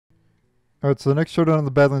Alright, so the next showdown in the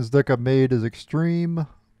Badlands deck I made is Extreme,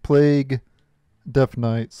 Plague, Death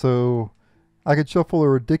Knight. So I could shuffle a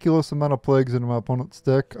ridiculous amount of plagues into my opponent's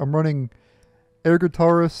deck. I'm running Air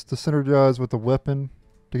Guitarist to synergize with the weapon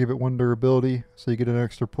to give it 1 durability, so you get an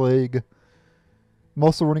extra plague. I'm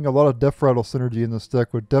also running a lot of Death Rattle synergy in this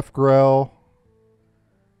deck with Death Growl,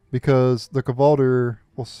 because the Kvaldir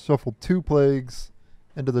will shuffle 2 plagues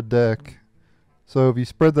into the deck. So if you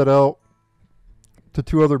spread that out to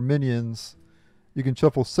 2 other minions, you can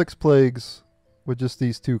shuffle 6 plagues with just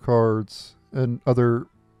these 2 cards and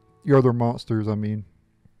your other monsters, I mean.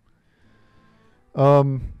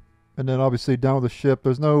 And then obviously down with the ship,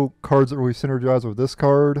 there's no cards that really synergize with this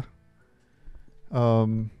card.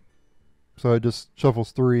 So it just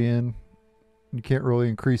shuffles 3 in. You can't really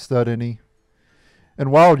increase that any.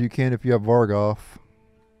 And wild you can if you have Vargoth,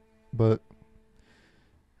 but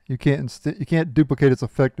you can't duplicate its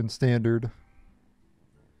effect in standard.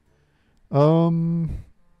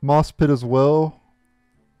 Mosh Pit as well.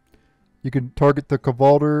 You can target the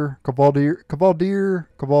Kvaldir,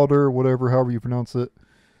 whatever, however you pronounce it,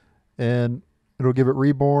 and it'll give it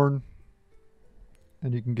Reborn,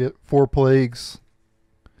 and you can get 4 plagues.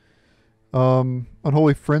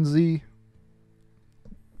 Unholy Frenzy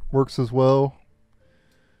works as well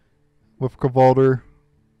with Kvaldir.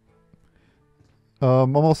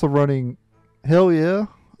 I'm also running Helya,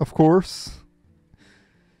 of course.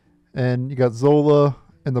 And you got Zola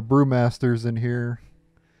and the Brewmasters in here,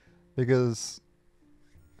 because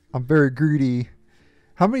I'm very greedy.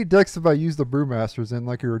 How many decks have I used the Brewmasters in?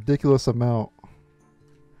 Like a ridiculous amount.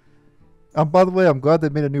 By the way, I'm glad they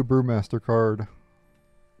made a new Brewmaster card.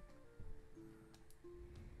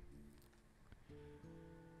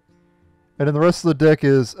 And then the rest of the deck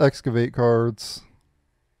is Excavate cards.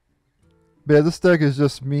 But yeah, this deck is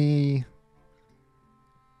just me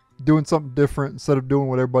doing something different instead of doing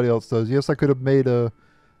what everybody else does. Yes, I could have made a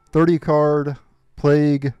 30 card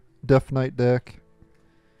Plague Death Knight deck,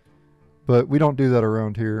 but we don't do that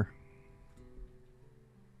around here.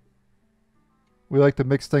 We like to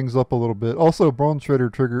mix things up a little bit. Also,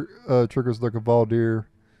 Boneshredder triggers the Kvaldir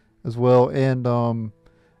as well, and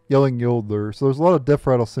Yelling Yodeler. So there's a lot of Death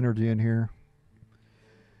Rattle synergy in here.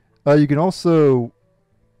 You can also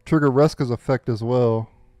trigger Reska's effect as well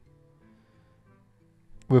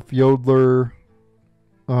with Yodeler,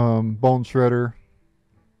 Boneshredder.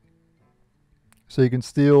 So you can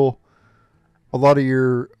steal a lot of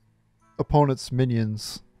your opponent's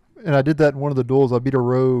minions. And I did that in one of the duels. I beat a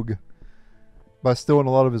rogue by stealing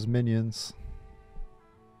a lot of his minions.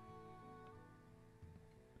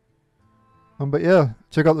 But yeah,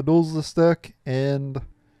 check out the duels of this deck, and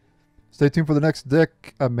stay tuned for the next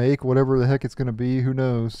deck I make, whatever the heck it's going to be. Who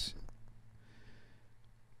knows?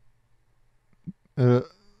 I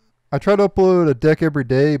try to upload a deck every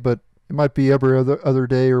day, but it might be every other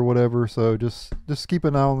day or whatever. So just keep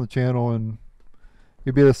an eye on the channel, and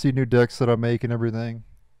you'll be able to see new decks that I make and everything.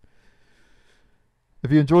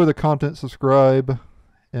 If you enjoy the content, subscribe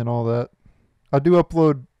and all that. I do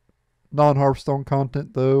upload non-Hearthstone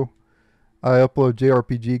content though. I upload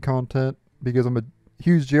JRPG content because I'm a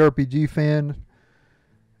huge JRPG fan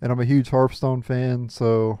and I'm a huge Hearthstone fan,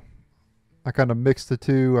 so I kind of mix the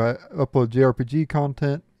two. I upload JRPG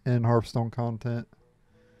content and Hearthstone content.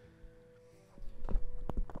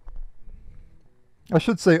 I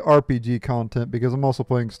should say RPG content because I'm also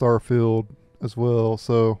playing Starfield as well,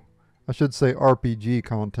 so I should say RPG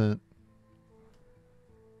content.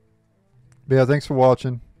 But yeah, thanks for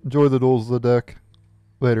watching. Enjoy the duels of the deck.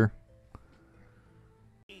 Later.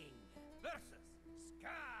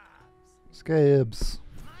 Scabs.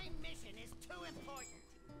 My mission is too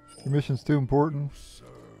important. Your mission's too important. Serve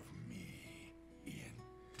me in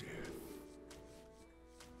death.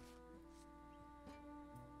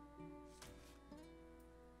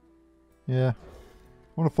 Yeah. I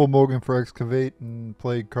want a full mulligan for Excavate and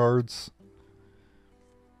Plague cards.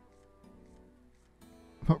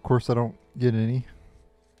 Of course, I don't get any.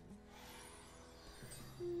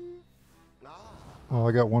 Well,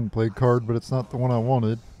 I got one Plague card, but it's not the one I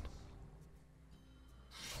wanted.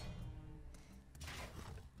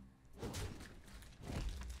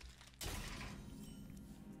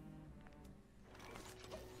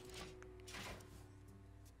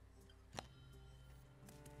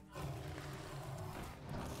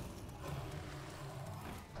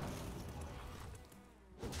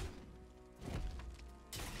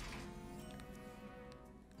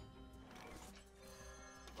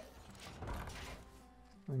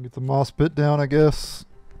 I can get the Mosh Pit down, I guess.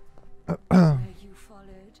 Where you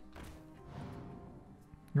followed.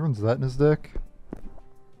 He runs that in his deck.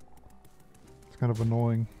 It's kind of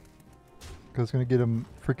annoying. Because it's going to get him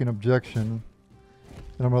freaking objection.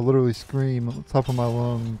 And I'm going to literally scream at the top of my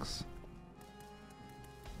lungs.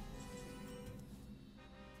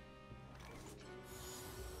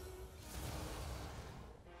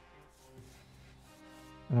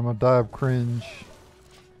 And I'm going to die of cringe.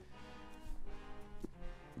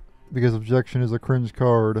 Because objection is a cringe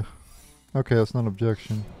card. Okay, that's not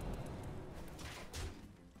objection.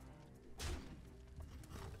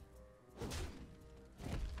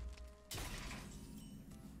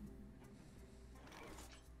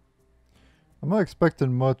 I'm not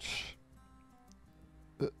expecting much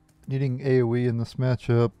needing AoE in this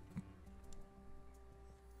matchup.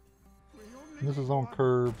 And this is on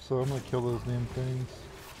curb, so I'm gonna kill those damn things.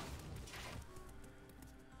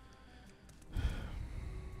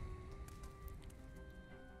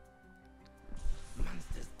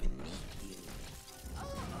 Monsters beneath you.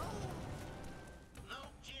 No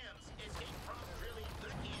gems escape from drilling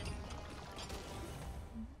again.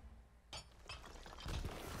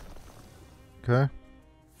 Okay.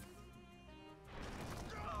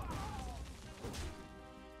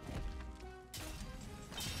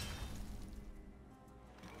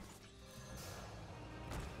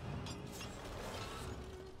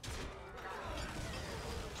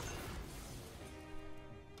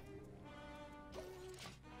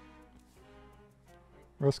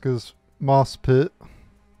 Reska's Mosh Pit.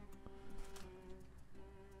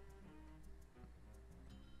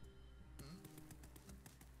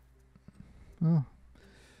 Oh.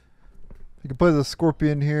 You can play the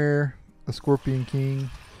Scorpion here, the Scorpion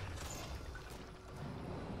King.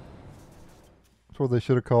 That's what they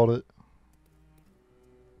should have called it.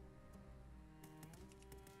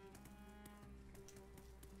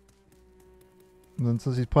 And then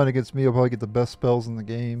since he's playing against me, I'll probably get the best spells in the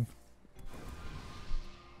game.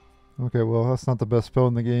 Okay, well, that's not the best spell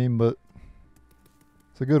in the game, but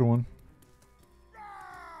it's a good one.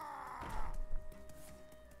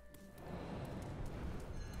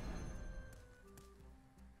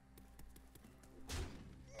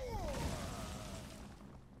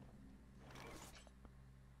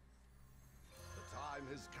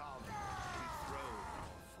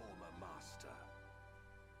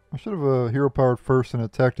 I should have hero powered first and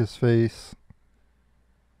attacked his face.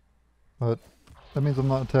 But that means I'm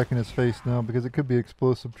not attacking his face now because it could be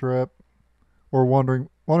explosive trap. Or wandering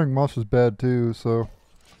mosh is bad too, so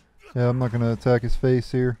yeah, I'm not gonna attack his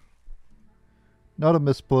face here. Not a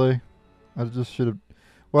misplay. I just should have.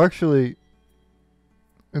 Well, actually,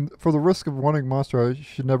 and for the risk of wandering monster, I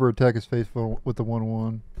should never attack his face with the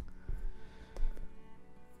 1/1.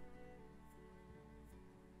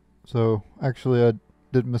 So actually, I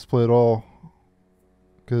didn't misplay at all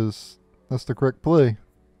because that's the correct play.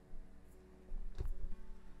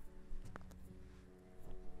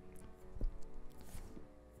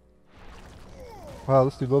 Wow,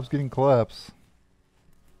 this dude loves getting collapse.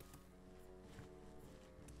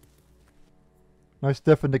 Nice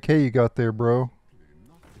def and decay you got there, bro.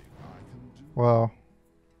 Wow.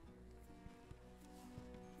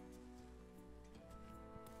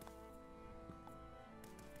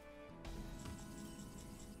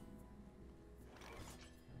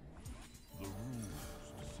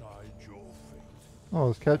 Oh,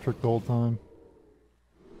 it's cat trick the whole time.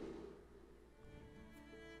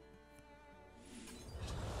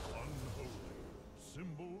 Unholy,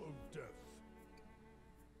 symbol of death.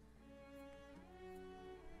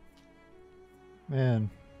 Man.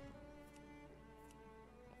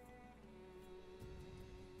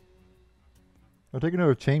 I take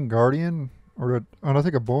another Chain Guardian? Or I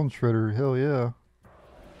take a Boneshredder. Hell yeah.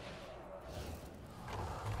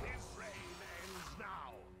 His reign ends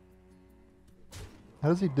now. How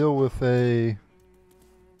does he deal with a...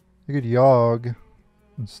 He could Yogg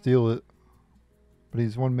and steal it. But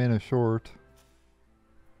he's 1 mana short.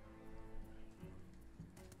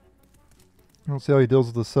 I don't see how he deals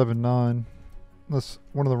with the 7/9. Unless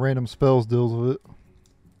one of the random spells deals with it.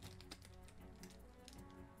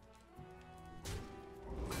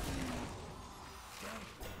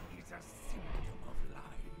 It's a symptom of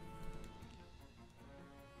life.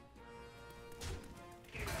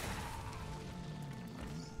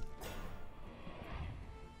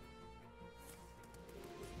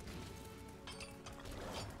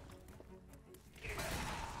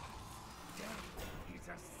 It's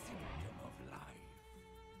a symptom of life.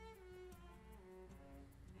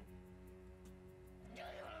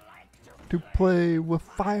 To play with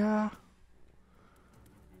fire.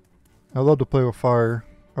 I love to play with fire.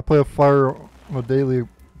 I play with fire on a daily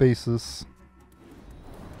basis.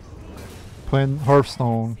 Playing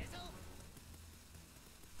Hearthstone.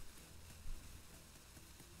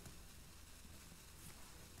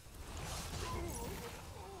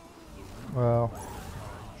 Wow.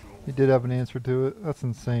 He did have an answer to it. That's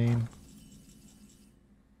insane.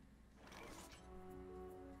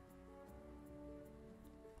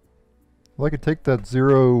 Well, I could take that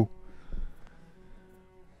 0.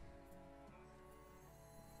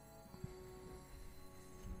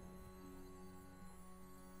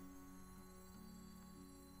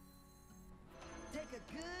 Take a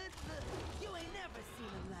good look. You ain't never seen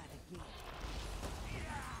a light again.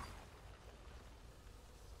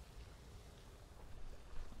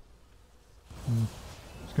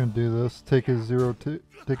 Just gonna do this. Take his 0-2.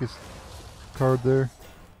 Take his card there.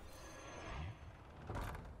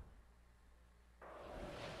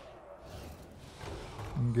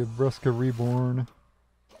 And give Reska Reborn.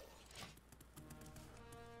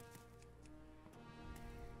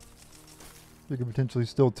 You could potentially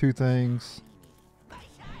steal 2 things.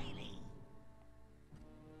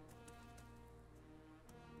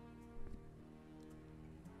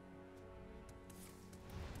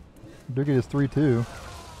 Do get his 3-2.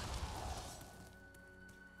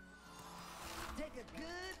 Take a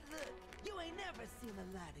good look. You ain't never seen a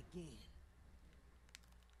light again.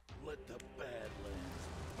 Let the Badlands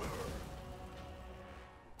burn.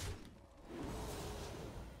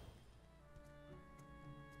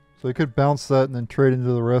 So he could bounce that and then trade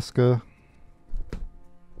into the Reska.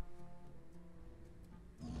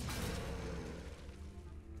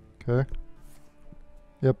 Okay.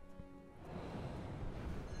 Yep.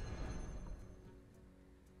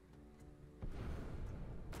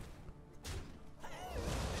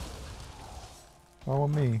 Follow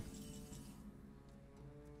me.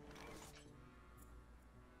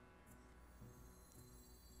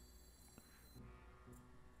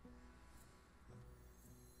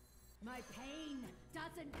 My pain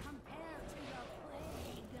doesn't compare to your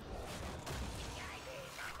plague.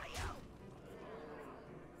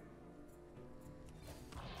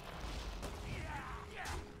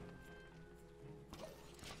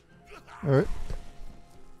 Alright.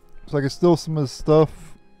 So I can steal some of his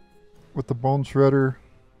stuff with the Boneshredder.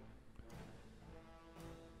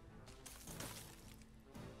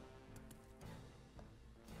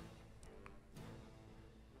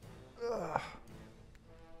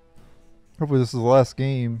 Hopefully this is the last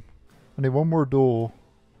game. I need one more duel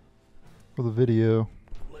for the video.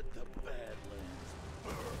 Let the Badlands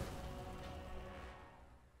burn.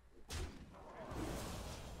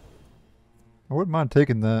 I wouldn't mind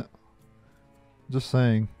taking that. Just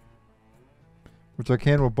saying. Which I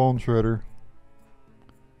can with Boneshredder.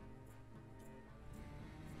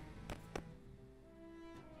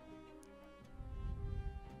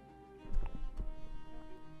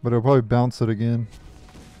 But I'll probably bounce it again.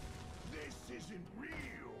 This isn't real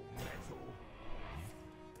metal.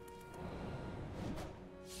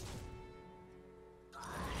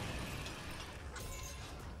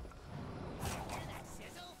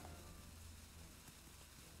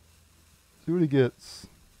 See what he gets.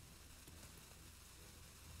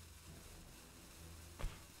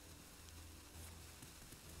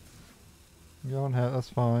 Yawn hat, that's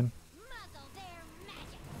fine. Muzzle their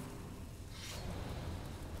magic.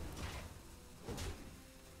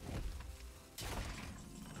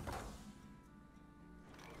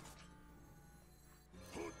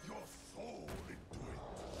 Put your soul into it.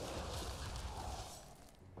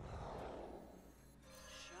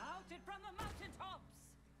 Shout it from the mountaintops.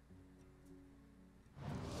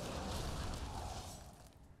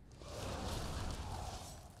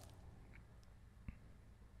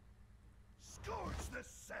 Scorch the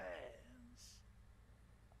sands.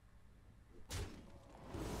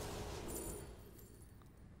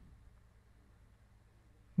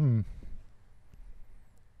 I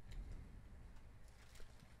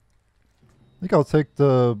think I'll take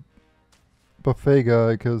the buffet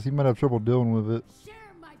guy because he might have trouble dealing with it. Share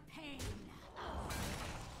my pain.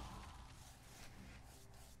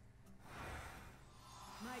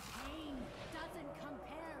 My pain doesn't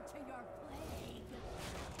compare to your plague.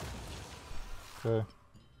 Okay.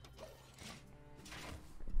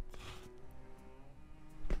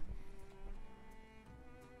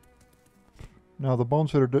 Now the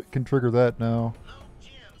Boneshredder can trigger that now. No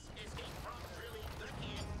gems escape from drilling the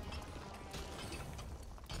camp.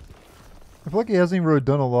 I feel like he hasn't even really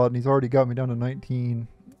done a lot and he's already got me down to 19.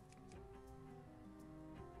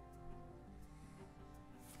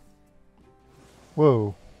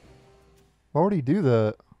 Whoa. Why would he do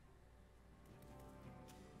that?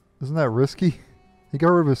 Isn't that risky? He got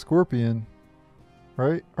rid of his Scorpion.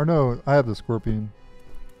 Right? Or no, I have the Scorpion.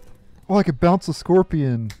 Oh, I could bounce a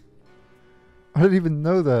Scorpion. I didn't even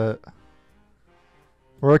know that.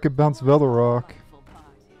 Or I could bounce Velorock. Wonderful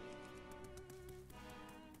party.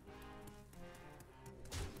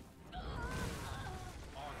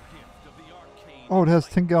 Oh, it has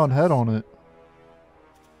 10-gallon head on it.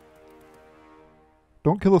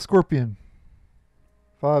 Don't kill a scorpion.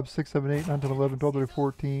 5, 6, 7, 8, 9, 10, 11, 12, 13,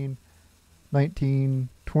 14, 19,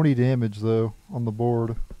 20 damage though on the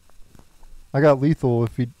board. I got lethal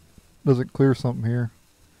if he doesn't clear something here.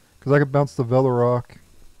 Because I could bounce the Velorock.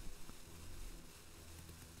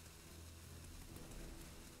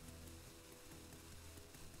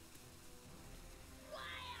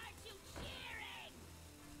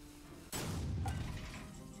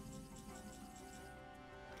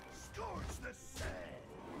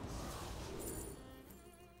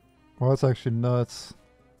 Well, that's actually nuts.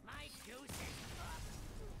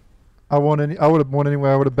 I would have won anyway.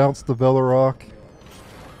 I would have bounced the Velorock.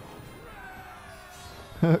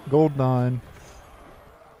 Gold 9.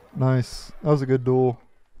 Nice. That was a good duel.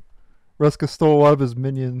 Reska stole a lot of his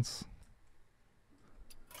minions.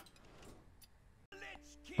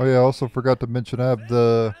 Oh yeah, I also forgot to mention I have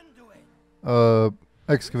the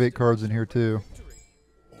excavate cards in here too.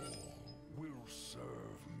 Will serve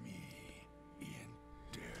me in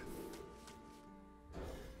death.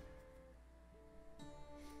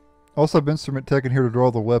 Also have instrument tech in here to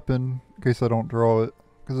draw the weapon in case I don't draw it.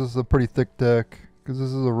 Because this is a pretty thick deck. Because this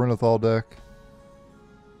is a Renathal deck.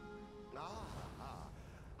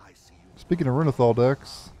 I see you. Speaking of Renathal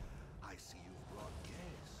decks, I see you brought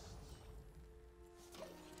guests.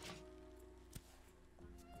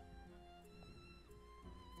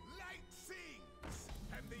 Light sings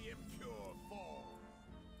and the impure fall.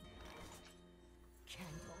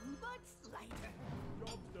 Candle much lighter.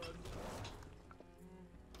 Job done.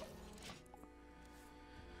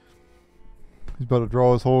 he's about to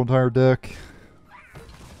draw his whole entire deck.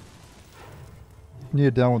 Need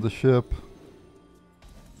it down with the ship.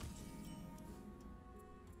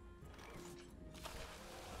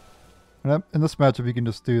 And in this matchup, you can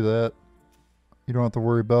just do that. You don't have to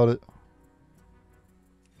worry about it.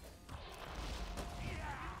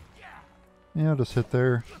 Yeah, I'll just hit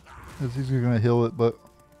there. He's going to heal it, but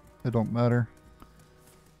it don't matter.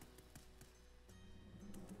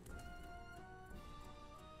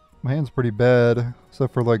 My hand's pretty bad,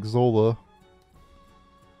 except for like Zola.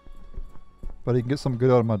 But he can get something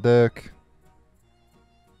good out of my deck.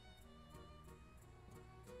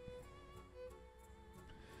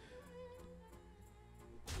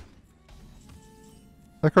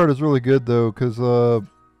 That card is really good though, because not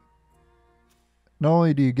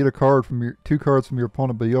only do you get a card from your 2 cards from your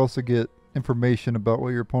opponent, but you also get information about what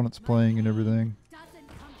your opponent's playing and everything.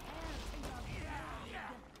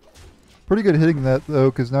 Pretty good hitting that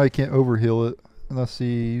though, because now he can't overheal it unless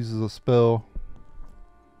he uses a spell.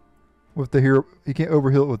 With the hero, he can't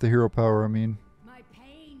overheal it with the hero power. I mean, My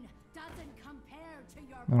pain doesn't compare to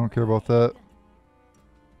your I don't care about that.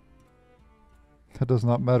 That does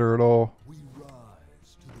not matter at all. We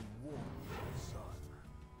rise to the warmth sun.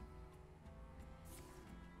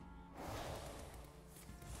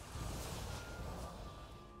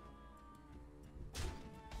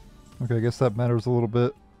 Okay, I guess that matters a little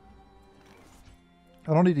bit.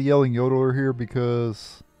 I don't need a yelling Yodeler here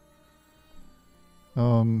because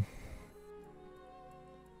I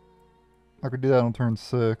could do that on turn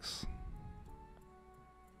 6.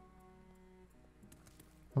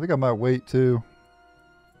 I think I might wait too.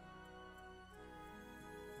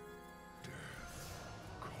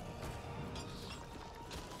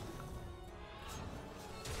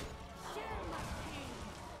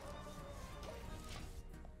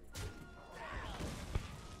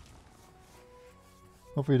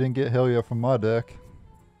 Hopefully you didn't get Helya from my deck.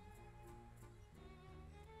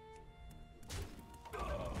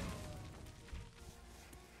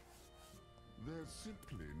 There's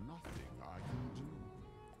simply nothing I can do.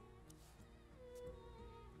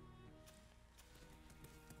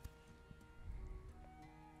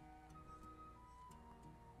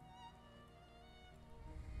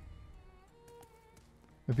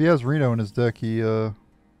 If he has Reno in his deck, he kind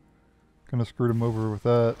of screwed him over with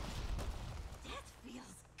that. That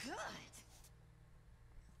feels good.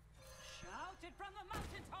 Shout it from the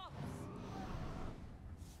mountaintops!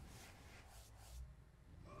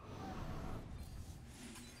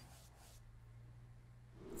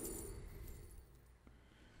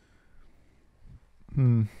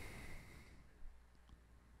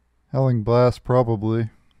 Howling Blast, probably.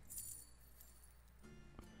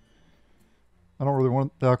 I don't really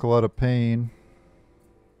want to deck a lot of pain.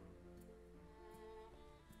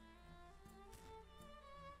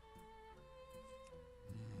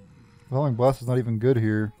 Howling Blast is not even good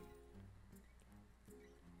here.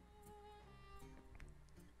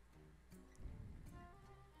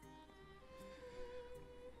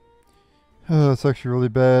 That's actually really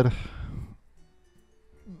bad.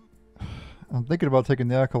 I'm thinking about taking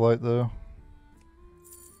the Acolyte though.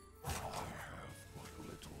 I have but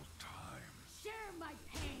little time. Share my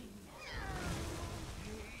pain.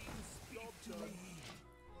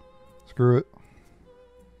 Screw it.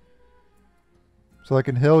 So I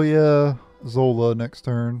can Helya Zola next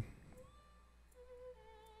turn.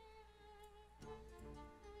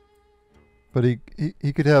 But he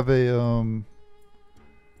could have a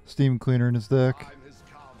steam cleaner in his deck. Time has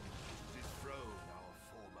come to dethrone our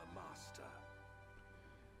former master.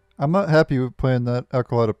 I'm not happy with playing that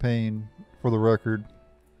Acolyte of Pain, for the record.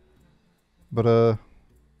 But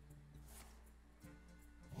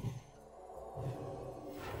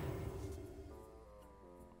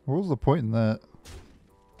what was the point in that?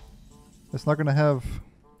 It's not gonna have.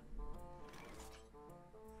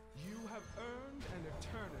 You have earned an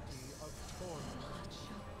eternity of torment.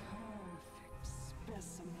 Perfect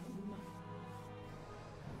specimen.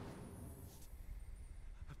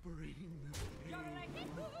 Bring the pain.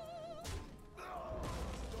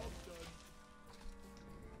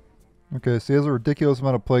 Okay, so he has a ridiculous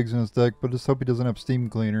amount of plagues in his deck, but just hope he doesn't have Steam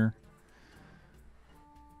Cleaner.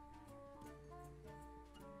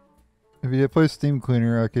 If he plays Steam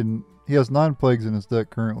Cleaner, I can. He has 9 plagues in his deck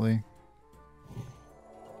currently.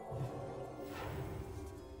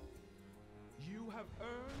 You have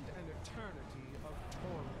earned an eternity of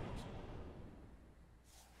torment.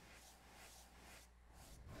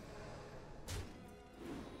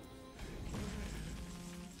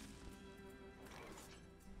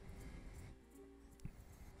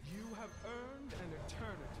 You have earned an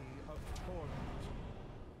eternity of torment.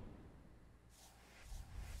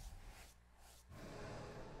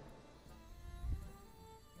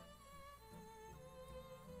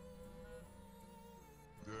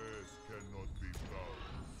 This cannot be done.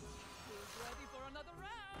 Who's ready for another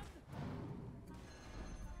round?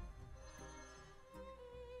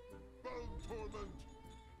 Bone torment.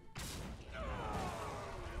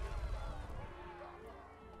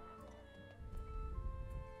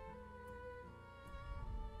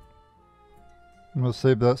 I'm gonna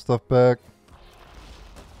save that stuff back.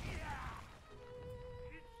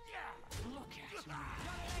 Look at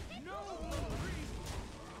me.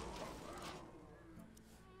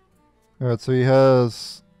 Alright, so he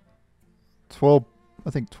has 12,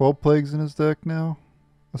 I think 12 plagues in his deck now.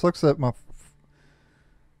 It sucks that my,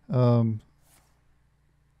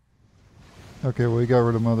 okay, well he got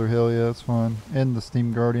rid of Mother Helya, that's fine. And the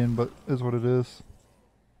Steam Guardian, but is what it is.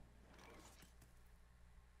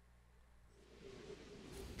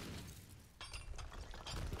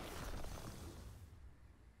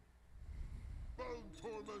 Bone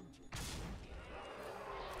torment.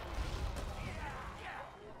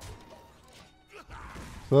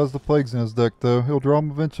 So that's the plagues in his deck though. He'll draw them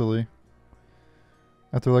eventually.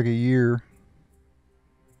 After like a year.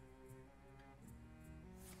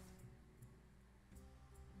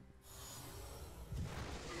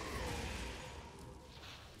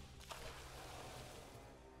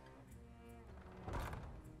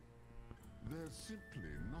 There's simply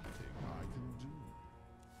nothing I can do.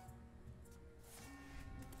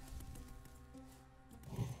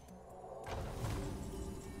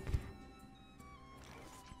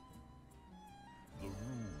 The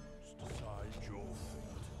runes decide your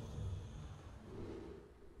fate.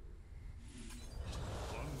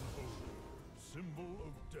 Unholy, symbol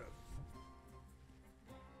of death.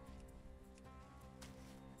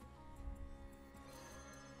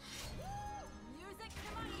 Music to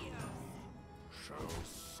my ears. Shall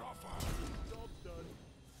suffer.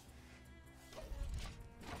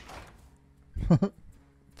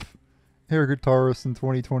 Here, Guitarist in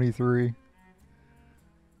 2023.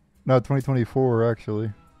 No, 2024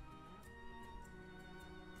 actually.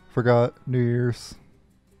 Forgot New Year's.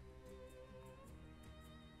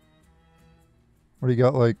 What do you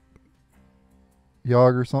got, like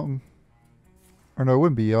Yogg or something? Or no, it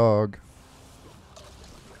wouldn't be Yogg.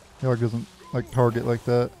 Yogg doesn't like target like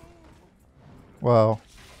that. Wow.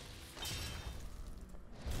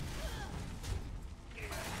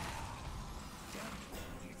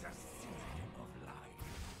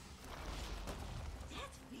 That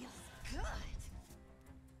feels good.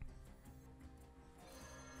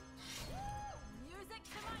 Music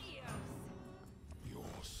to my ears.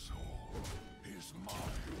 Your soul is mine.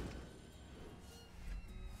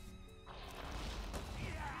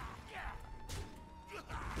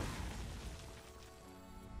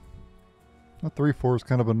 That 3/4 is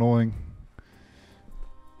kind of annoying.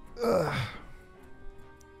 Ugh.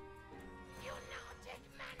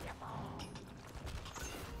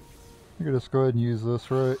 I could just go ahead and use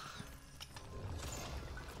this, right?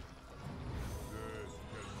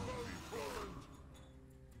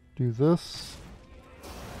 Do this.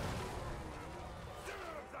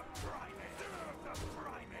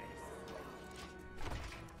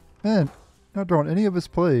 Man, not drawing any of his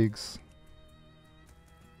plagues.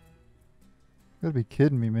 You gotta be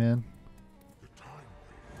kidding me, man. The time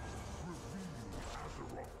reveals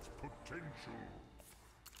Azeroth's potential.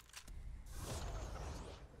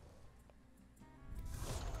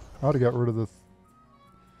 I would have got rid of the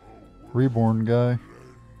reborn guy.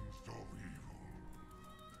 Cleansed of evil.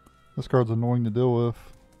 This card's annoying to deal with.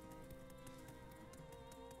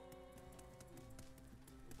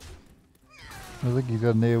 I think he's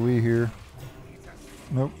got an AoE here.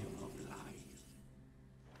 Nope.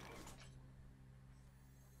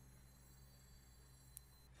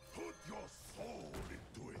 Put your soul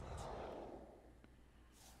into it.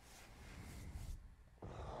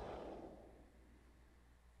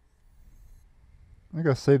 I think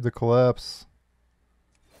I saved the collapse.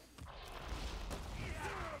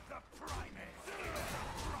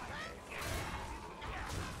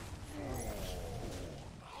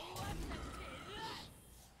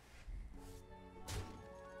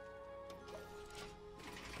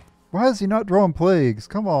 Why is he not drawing plagues?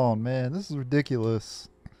 Come on, man. This is ridiculous.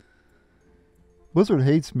 Blizzard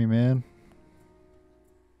hates me, man.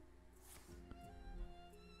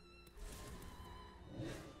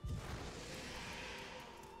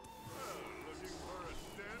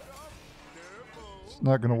 It's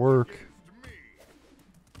not gonna work.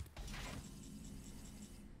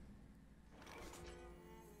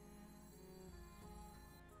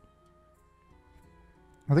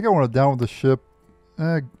 I think I want to down with the ship.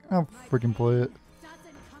 I'll freaking play it.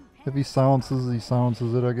 If he silences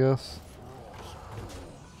it, I guess.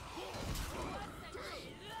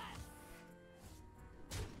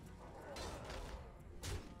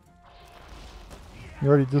 He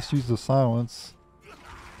already just used the silence.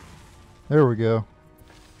 There we go.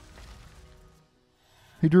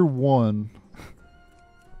 He drew one.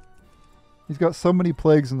 He's got so many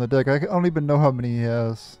plagues in the deck. I don't even know how many he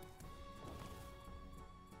has.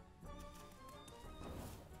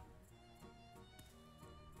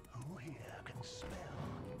 Who here can smell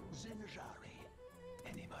Zinjari?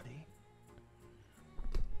 Anybody?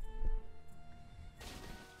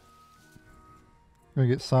 Gonna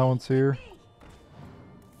get silence here.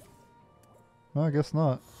 No, I guess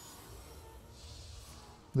not.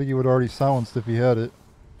 I think he would already silenced if he had it.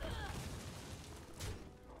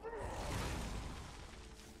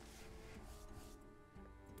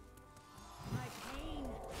 My pain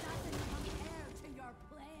doesn't compare to your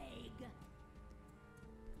plague.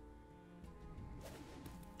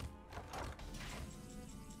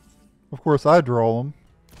 Of course, I draw him.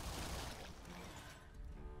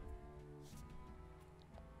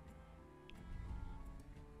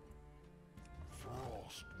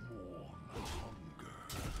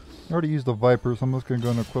 I already used the Viper, so I'm just gonna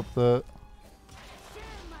go and equip that.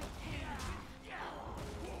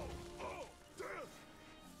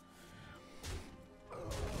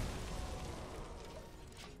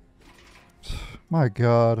 My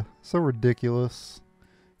god, so ridiculous.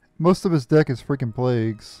 Most of his deck is freaking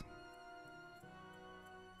plagues.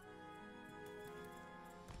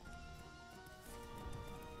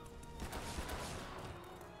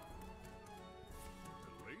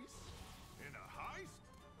 Police? In a heist?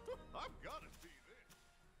 I've got to see this.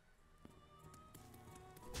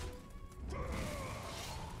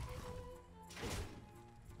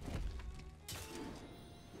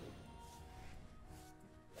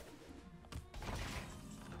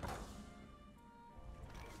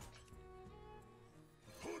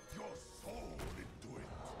 Put your soul into it.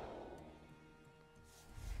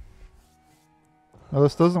 Now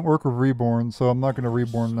this doesn't work with Reborn, so I'm not gonna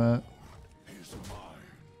Reborn that. He's mine.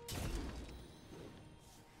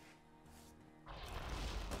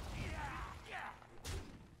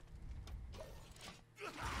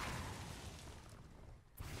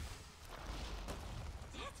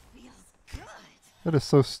 That is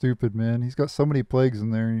so stupid, man. He's got so many plagues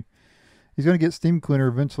in there. He's gonna get Steam Cleaner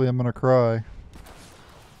eventually. I'm gonna cry.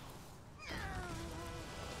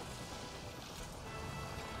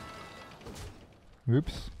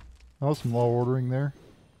 Oops. That was some law ordering there.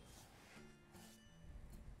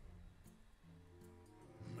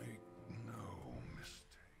 Make no mistakes.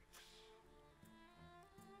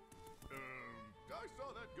 I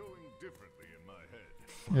saw that going differently in my head.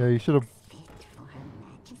 Yeah, you should have.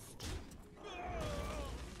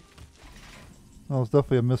 That was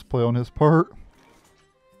definitely a misplay on his part.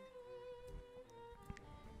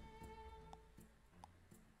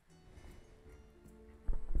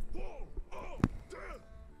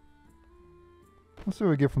 Let's see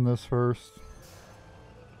what we get from this first.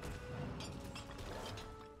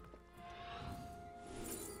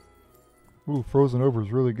 Ooh, Frozen Over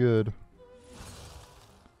is really good.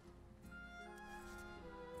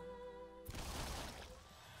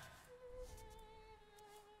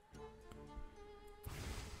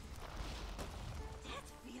 That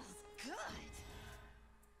feels good.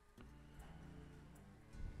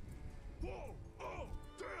 Whoa! Oh!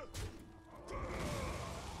 Death!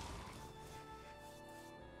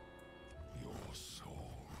 Your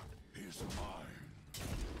soul is mine.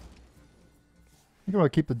 I think I'm gonna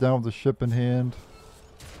keep it down with the ship in hand.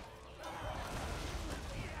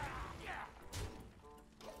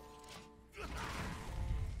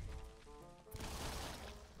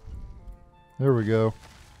 There we go.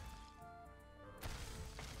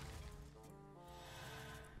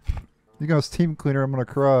 You got a steam cleaner, I'm gonna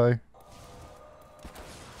cry.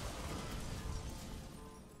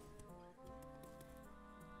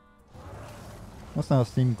 That's not a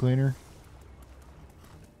steam cleaner.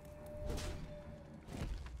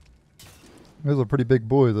 It was a pretty big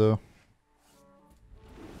boy though.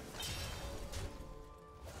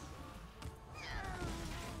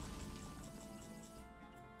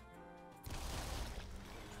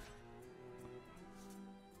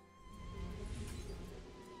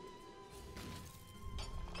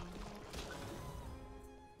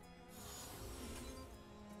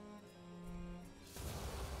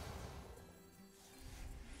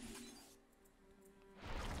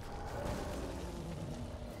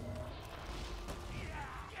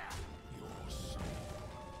 Your soul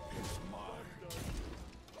is mine.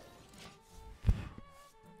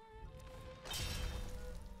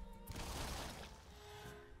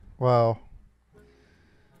 Wow.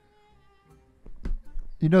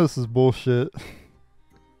 You know this is bullshit.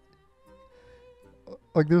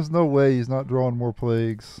 Like, there's no way he's not drawing more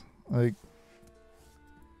plagues. Like,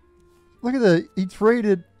 look at that. He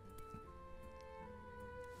traded.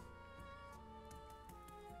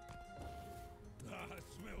 I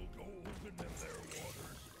smell gold in them there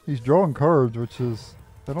waters. He's drawing cards, which is,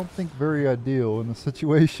 I don't think, very ideal in the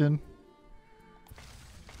situation.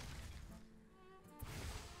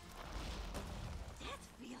 That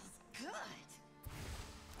feels good.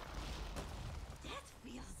 That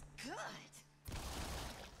feels good.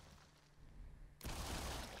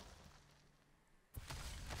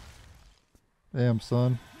 Damn,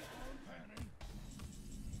 son.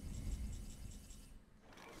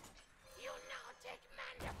 You now take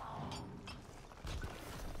mandible.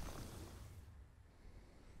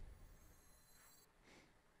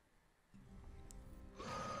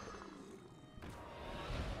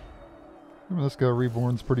 This guy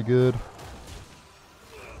Reborn's pretty good.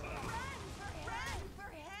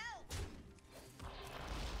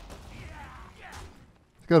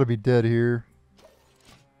 He's got to be dead here.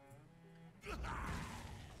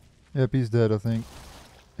 Yep, he's dead, I think.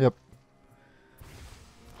 Yep.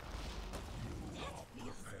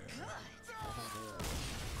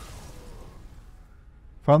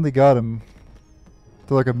 Finally got him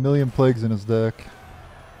to like 1,000,000 plagues in his deck.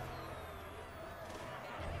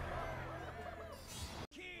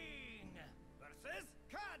 King versus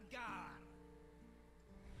Khadgar.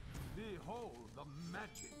 Behold the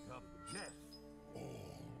magic of death. All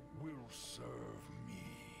will serve me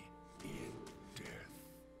in death.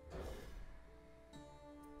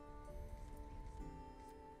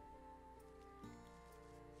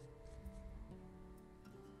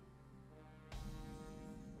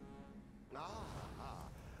 Ah,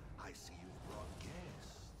 I see you brought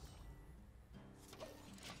guests.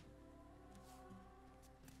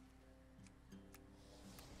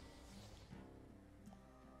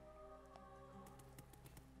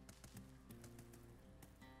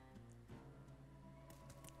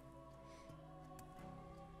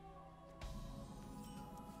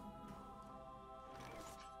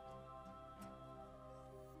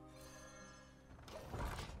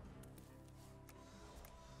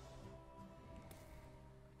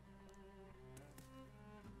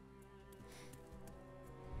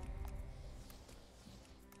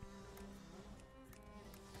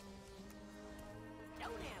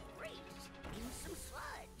 Don't have grapes. Use some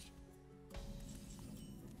sludge.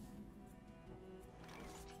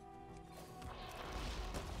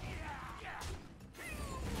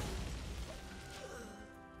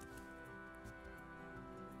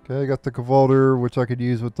 Okay, I got the Kvaldir, which I could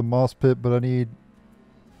use with the Mosh Pit, but I need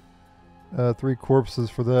 3 corpses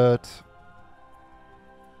for that.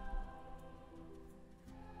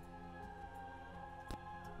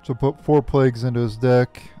 So put 4 plagues into his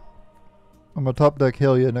deck. I'm gonna top deck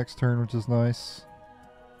Helya next turn, which is nice.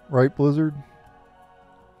 Right, Blizzard?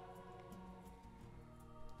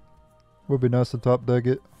 Would be nice to top deck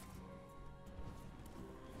it.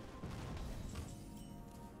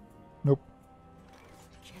 Nope.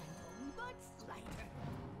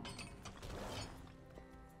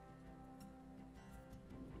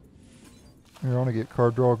 Here, I want to get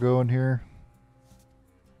card draw going here.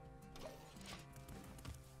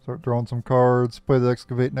 Start drawing some cards. Play the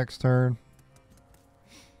excavate next turn.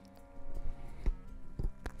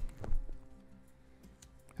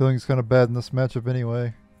 Healing's kind of bad in this matchup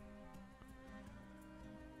anyway.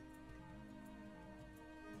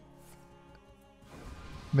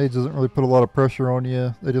 Mage doesn't really put a lot of pressure on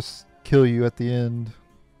you. They just kill you at the end.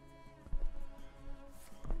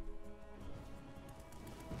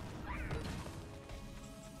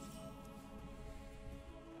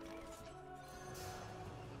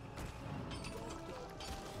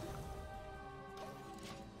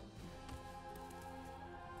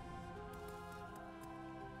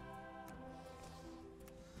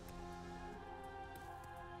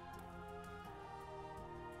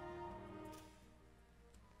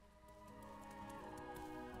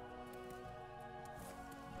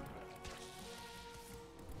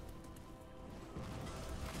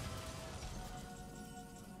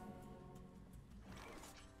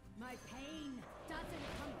 My pain doesn't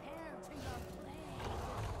compare to your play.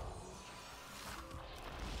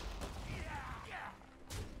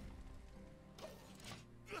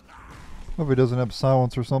 Hope he doesn't have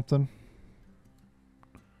silence or something.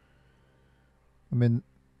 I mean,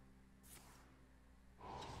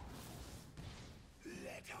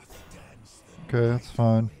 okay, that's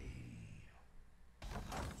fine.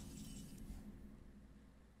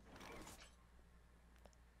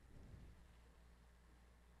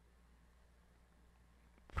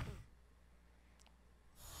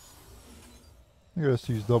 I gotta just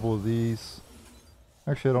use double of these.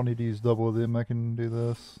 Actually, I don't need to use double of them. I can do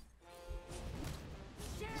this.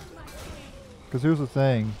 Because here's the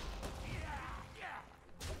thing.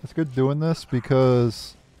 It's good doing this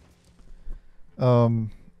because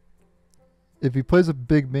if he plays a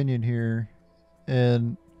big minion here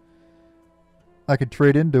and I could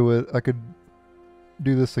trade into it, I could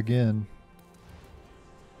do this again.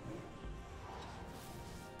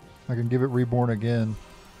 I can give it reborn again.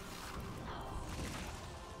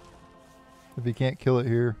 If he can't kill it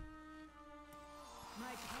here.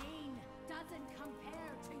 My pain doesn't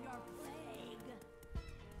compare to your plague.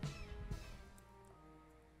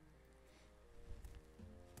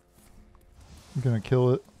 I'm gonna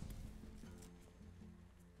kill it.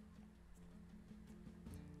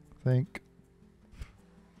 I think.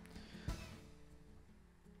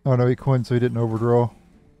 Oh no, he coined so he didn't overdraw.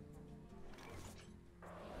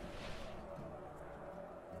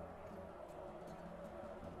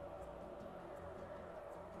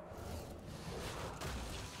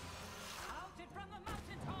 Shouted from the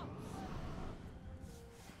mountaintops.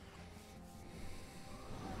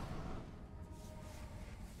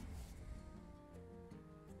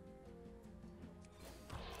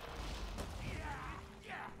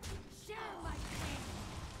 Share my pain.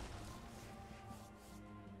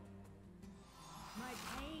 My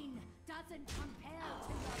pain doesn't compare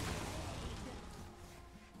to your plague.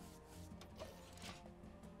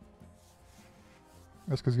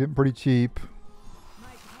 Reska's getting pretty cheap. My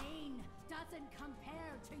pain doesn't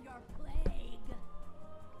compare to your plague.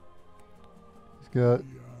 He's got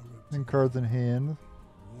 10 cards in hand.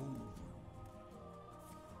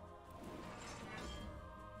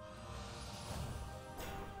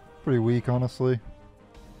 Pretty weak, honestly.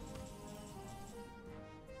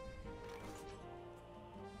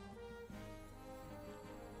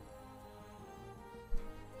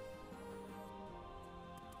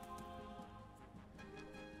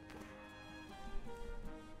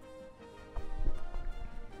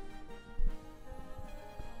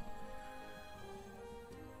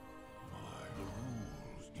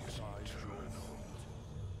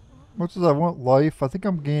 Much as I want life, I think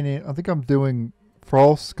I'm gaining. I think I'm doing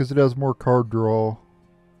frost because it has more card draw.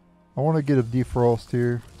 I want to get a defrost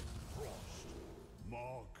here.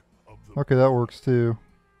 Mark of the Okay, that works too.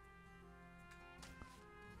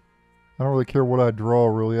 I don't really care what I draw,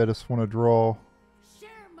 really. I just want to draw. Share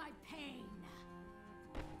my pain.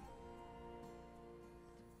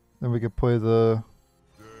 Then we could play the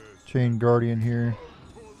Chain Guardian here.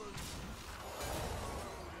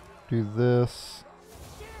 Do this.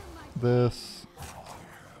 Share my This.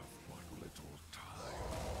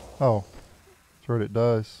 Oh. That's right, it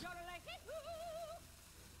dies.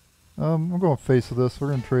 I'm going to face with this. We're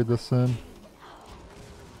going to trade this in.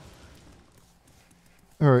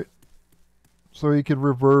 Alright. So you could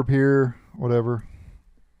reverb here. Whatever.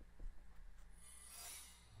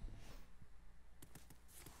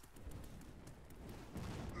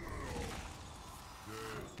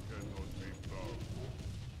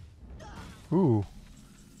 Ooh.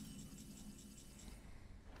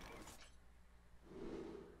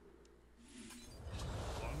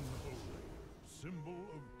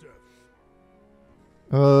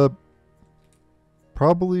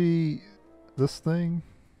 Probably this thing.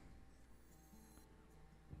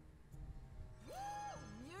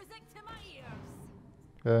 Music to my ears.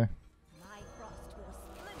 Okay. My frost will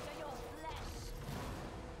splinter your flesh.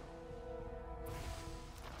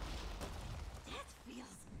 That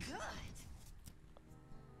feels good.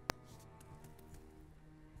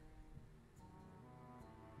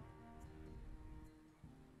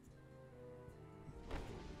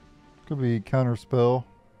 Could be counter spell.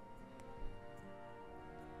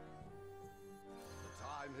 The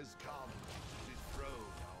time has come to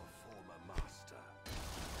dethrone our former master.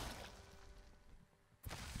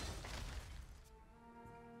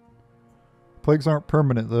 Plagues aren't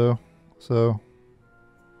permanent though, so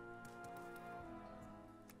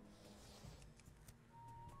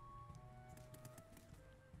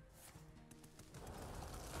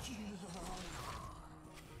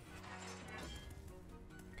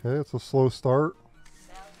okay, it's a slow start.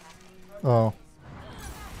 Oh.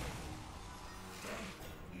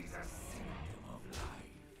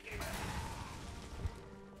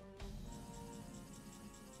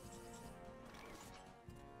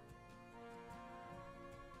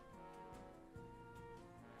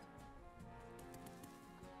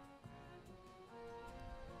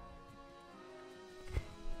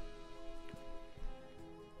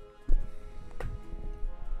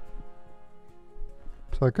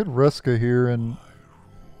 So I could Reska here and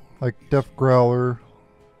like Def Growler.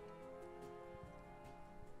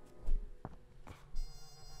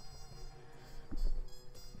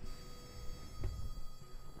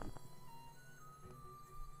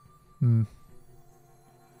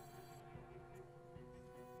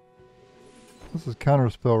 This is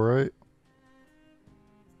counterspell, right?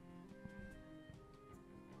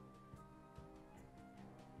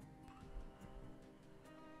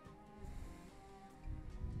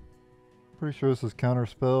 Pretty sure this is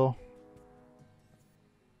counterspell.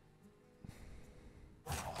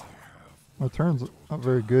 My turn's not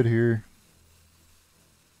very good here.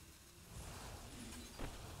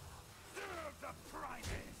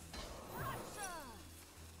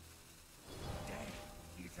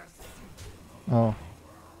 Oh.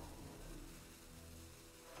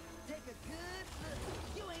 Take a good look.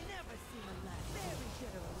 You ain't never seen a lot. Very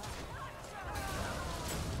good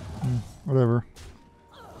alive. Whatever.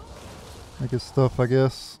 Make his stuff, I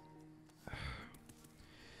guess.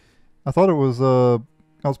 I thought it was, I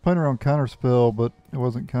was playing around counterspell, but it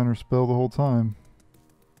wasn't counterspell the whole time.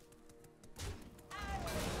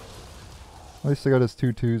 At least I got his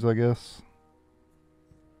 2/2s, I guess.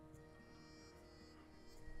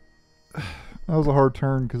 That was a hard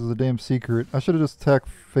turn because of the damn secret. I should have just attacked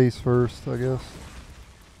face first, I guess.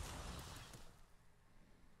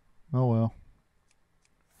 Oh well.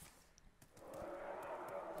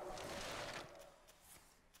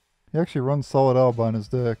 He actually runs Solid Alba in his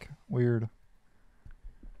deck. Weird.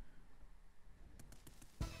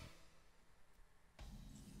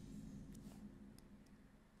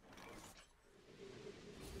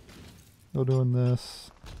 Still doing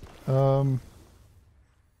this.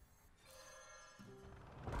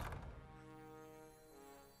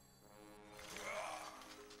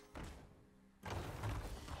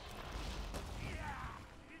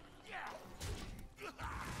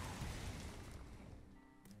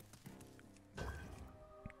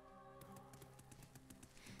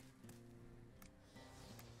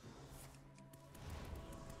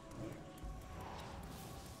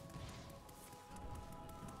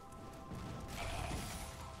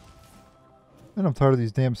 And I'm tired of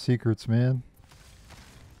these damn secrets, man.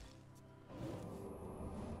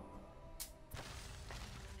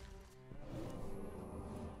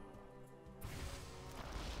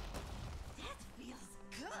 That feels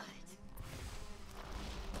good.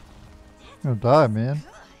 I'm gonna die, man. Good.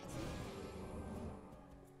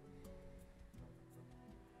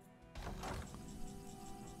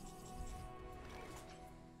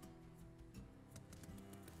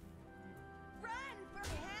 Run for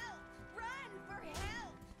help! Run for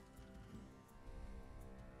help!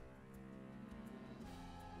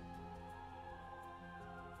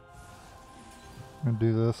 I'm gonna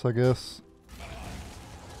do this, I guess.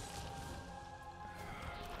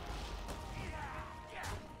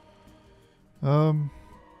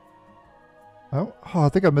 I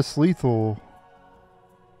think I missed lethal.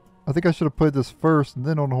 I think I should have played this first and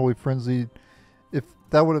then Unholy Frenzy. If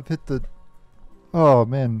that would have hit the... Oh,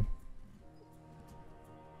 man.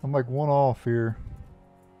 I'm like one off here.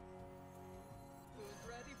 Who's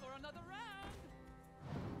ready for another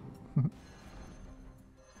round?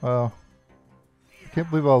 Wow. I can't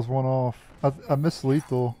believe I was one off. I missed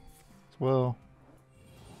lethal as well.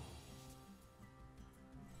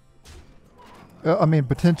 I mean,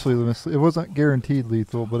 potentially lethal. It wasn't guaranteed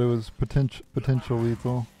lethal, but it was potential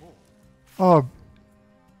lethal. Oh,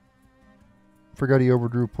 forgot he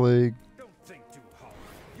overdrew plague. Don't think too hard.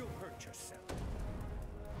 You'll hurt yourself.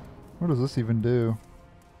 What does this even do?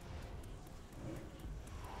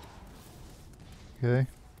 Okay.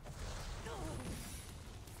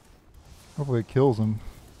 Hopefully it kills him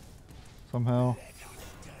somehow.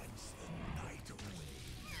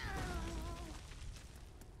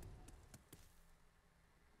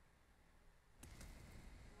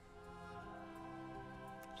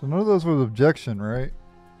 So none of those was objection, right?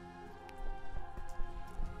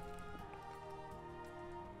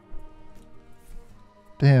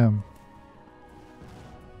 Damn.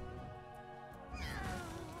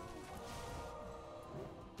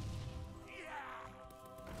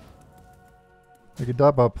 I could die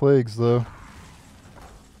by plagues though.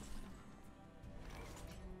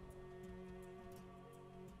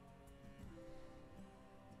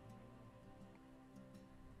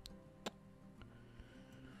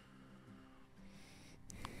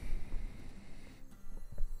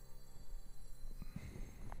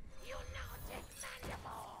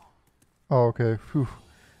 Oh, okay. Whew.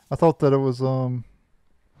 I thought that it was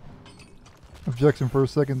objection for a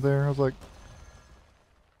second there. I was like,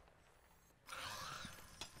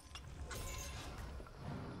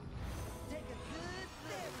 Take a good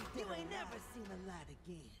look. You ain't never seen the light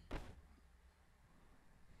again.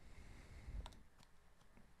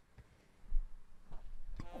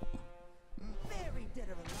 Very dead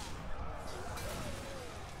or alive.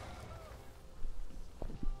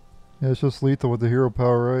 yeah, it's just lethal with the hero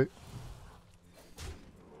power, right?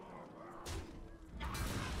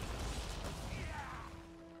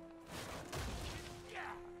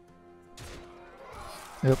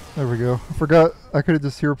 Yep, there we go. I forgot I could have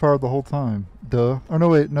just hero powered the whole time. Duh. Oh no,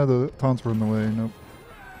 wait, no, the taunts were in the way. Nope.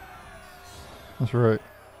 That's right.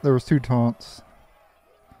 There was 2 taunts.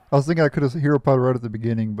 I was thinking I could have hero powered right at the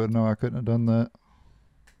beginning, but no, I couldn't have done that.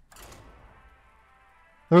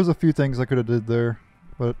 There was a few things I could have did there,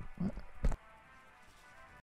 but